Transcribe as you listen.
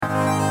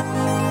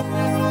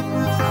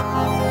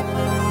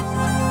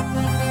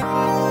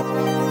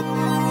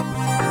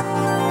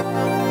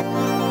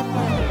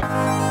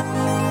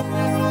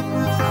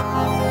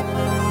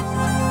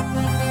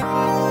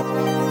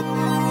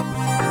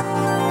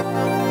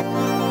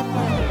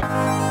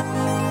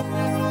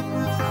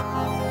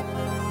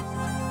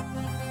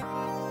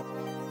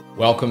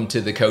Welcome to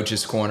the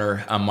Coach's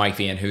Corner. I'm Mike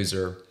Van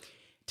Hooser.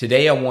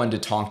 Today I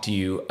wanted to talk to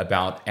you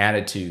about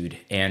attitude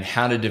and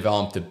how to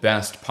develop the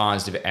best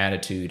positive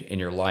attitude in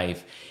your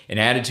life. And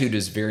attitude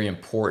is very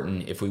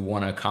important if we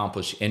want to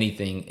accomplish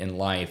anything in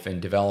life,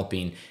 and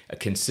developing a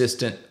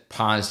consistent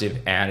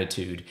positive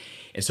attitude.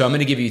 And so I'm going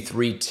to give you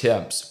 3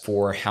 tips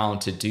for how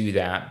to do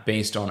that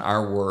based on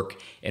our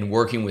work and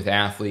working with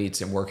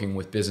athletes and working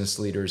with business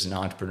leaders and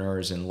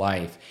entrepreneurs in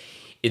life.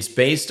 It's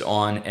based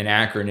on an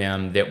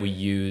acronym that we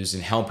use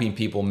in helping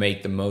people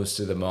make the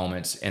most of the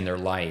moments in their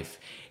life.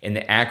 And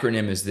the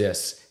acronym is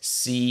this: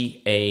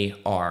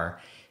 CAR.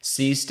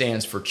 C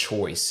stands for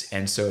choice.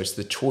 And so it's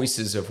the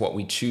choices of what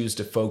we choose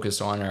to focus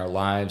on in our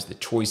lives. The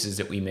choices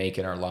that we make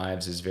in our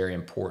lives is very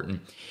important.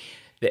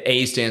 The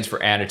A stands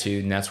for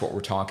attitude, and that's what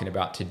we're talking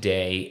about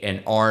today.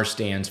 And R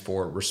stands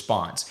for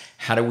response.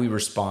 How do we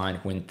respond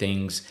when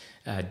things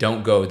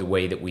don't go the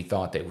way that we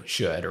thought they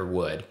should or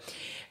would?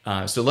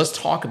 So let's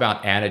talk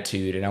about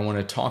attitude, and I want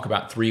to talk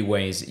about 3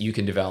 ways that you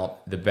can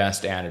develop the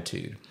best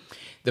attitude.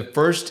 The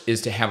first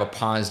is to have a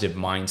positive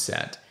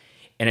mindset.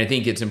 And I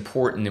think it's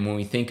important that when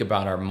we think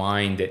about our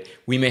mind, that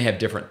we may have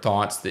different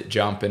thoughts that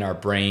jump in our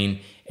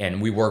brain,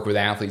 and we work with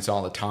athletes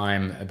all the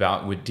time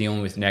about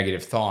dealing with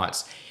negative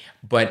thoughts.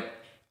 But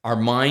our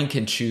mind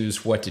can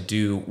choose what to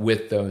do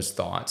with those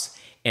thoughts.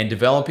 And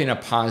developing a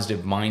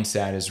positive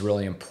mindset is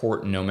really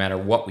important no matter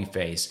what we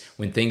face.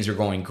 When things are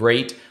going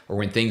great or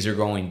when things are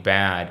going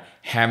bad,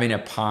 having a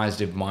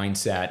positive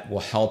mindset will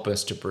help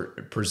us to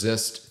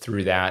persist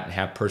through that and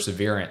have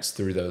perseverance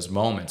through those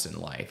moments in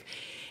life.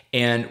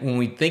 And when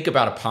we think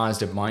about a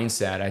positive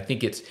mindset, I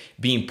think it's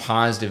being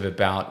positive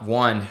about,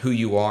 1, who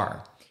you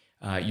are,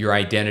 your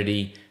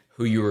identity,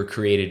 who you were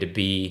created to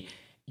be,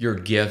 your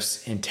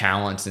gifts and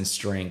talents and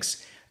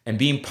strengths, and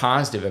being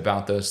positive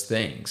about those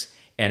things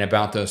and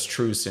about those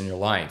truths in your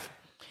life.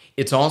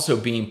 It's also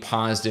being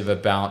positive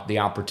about the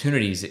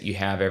opportunities that you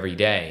have every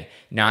day.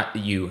 Not that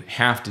you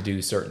have to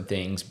do certain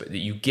things, but that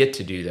you get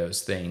to do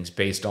those things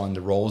based on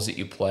the roles that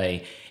you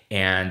play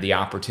and the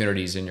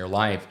opportunities in your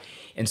life.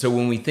 And so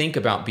when we think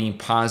about being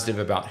positive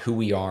about who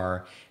we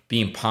are,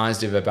 being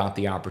positive about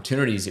the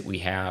opportunities that we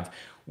have,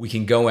 we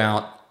can go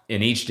out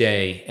in each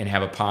day and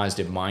have a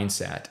positive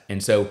mindset.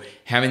 And so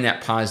having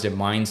that positive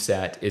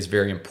mindset is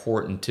very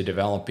important to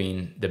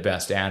developing the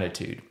best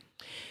attitude.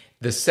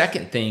 The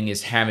second thing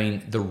is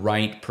having the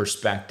right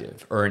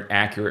perspective, or an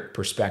accurate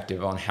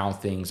perspective on how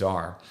things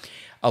are.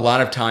 A lot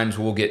of times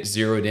we'll get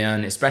zeroed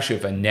in, especially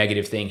if a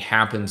negative thing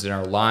happens in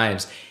our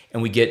lives,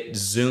 and we get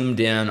zoomed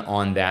in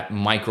on that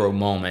micro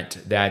moment,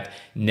 that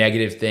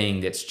negative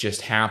thing that's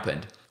just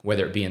happened,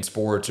 whether it be in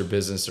sports or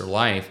business or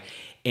life.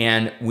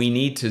 And we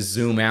need to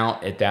zoom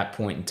out at that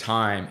point in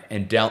time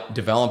and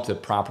develop the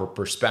proper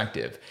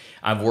perspective.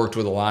 I've worked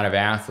with a lot of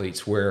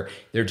athletes where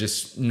they're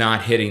just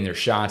not hitting their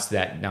shots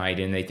that night,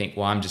 and they think,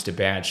 well, I'm just a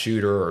bad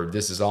shooter, or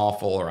this is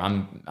awful, or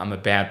I'm a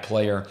bad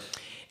player.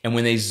 And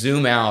when they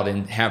zoom out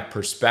and have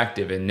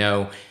perspective and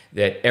know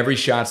that every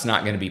shot's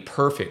not going to be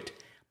perfect,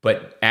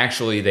 but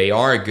actually they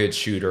are a good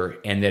shooter,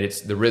 and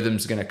that the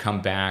rhythm's going to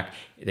come back,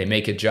 they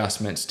make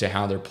adjustments to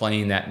how they're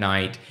playing that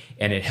night,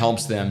 and it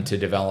helps them to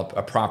develop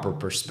a proper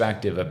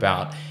perspective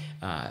about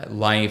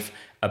life,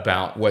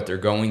 about what they're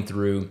going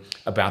through,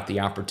 about the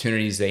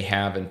opportunities they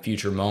have in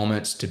future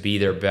moments to be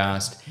their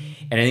best.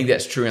 And I think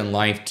that's true in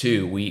life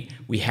too.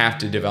 We have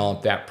to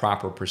develop that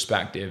proper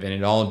perspective, and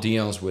it all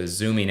deals with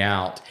zooming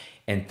out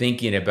and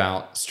thinking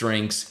about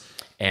strengths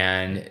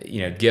and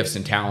gifts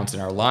and talents in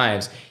our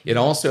lives. It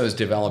also is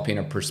developing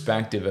a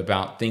perspective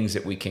about things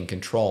that we can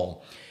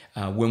control.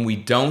 When we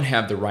don't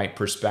have the right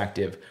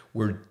perspective,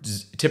 we're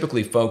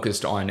typically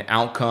focused on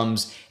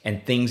outcomes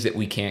and things that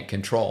we can't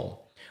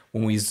control.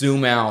 When we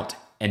zoom out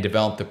and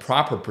develop the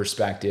proper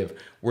perspective,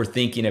 we're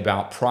thinking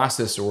about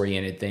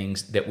process-oriented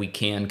things that we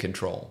can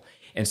control.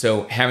 And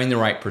so having the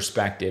right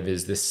perspective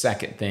is the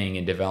second thing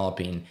in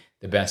developing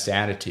the best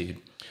attitude,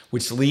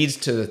 which leads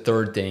to the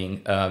third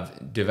thing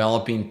of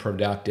developing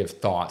productive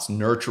thoughts,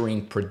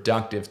 nurturing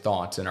productive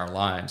thoughts in our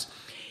lives.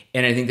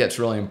 And I think that's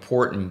really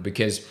important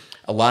because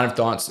a lot of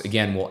thoughts,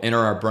 again, will enter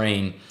our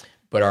brain,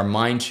 but our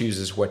mind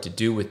chooses what to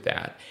do with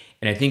that.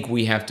 And I think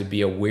we have to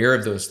be aware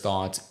of those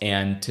thoughts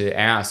and to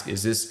ask,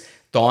 is this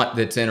thought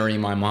that's entering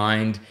my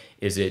mind,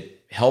 is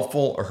it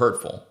helpful or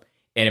hurtful?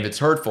 And if it's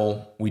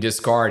hurtful, we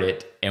discard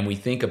it and we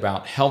think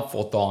about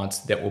helpful thoughts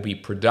that will be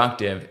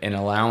productive in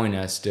allowing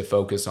us to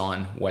focus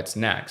on what's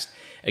next.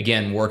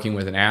 Again, working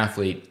with an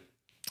athlete,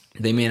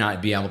 they may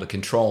not be able to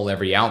control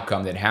every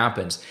outcome that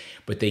happens,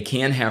 but they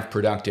can have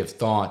productive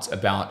thoughts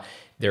about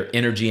their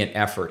energy and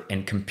effort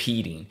and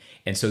competing.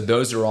 And so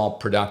those are all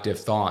productive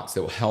thoughts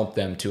that will help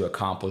them to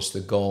accomplish the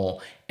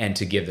goal and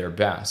to give their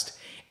best.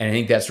 And I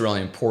think that's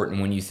really important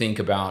when you think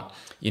about,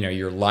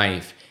 your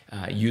life,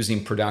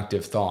 using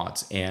productive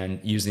thoughts and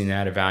using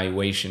that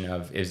evaluation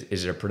of is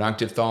it a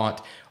productive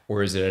thought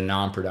or is it a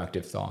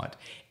non-productive thought?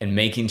 And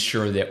making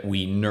sure that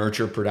we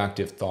nurture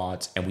productive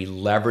thoughts and we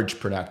leverage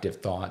productive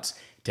thoughts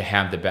to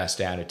have the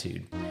best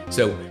attitude.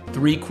 So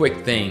 3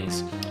 quick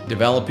things: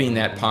 developing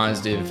that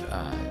positive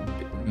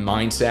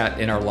mindset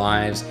in our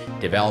lives,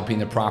 developing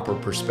the proper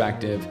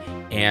perspective,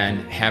 and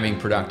having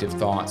productive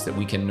thoughts that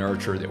we can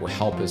nurture that will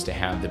help us to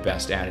have the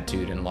best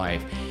attitude in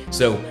life.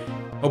 So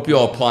hope you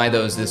all apply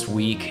those this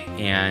week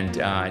and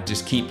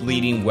just keep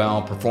leading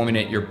well, performing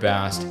at your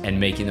best, and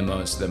making the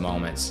most of the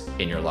moments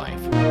in your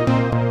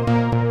life.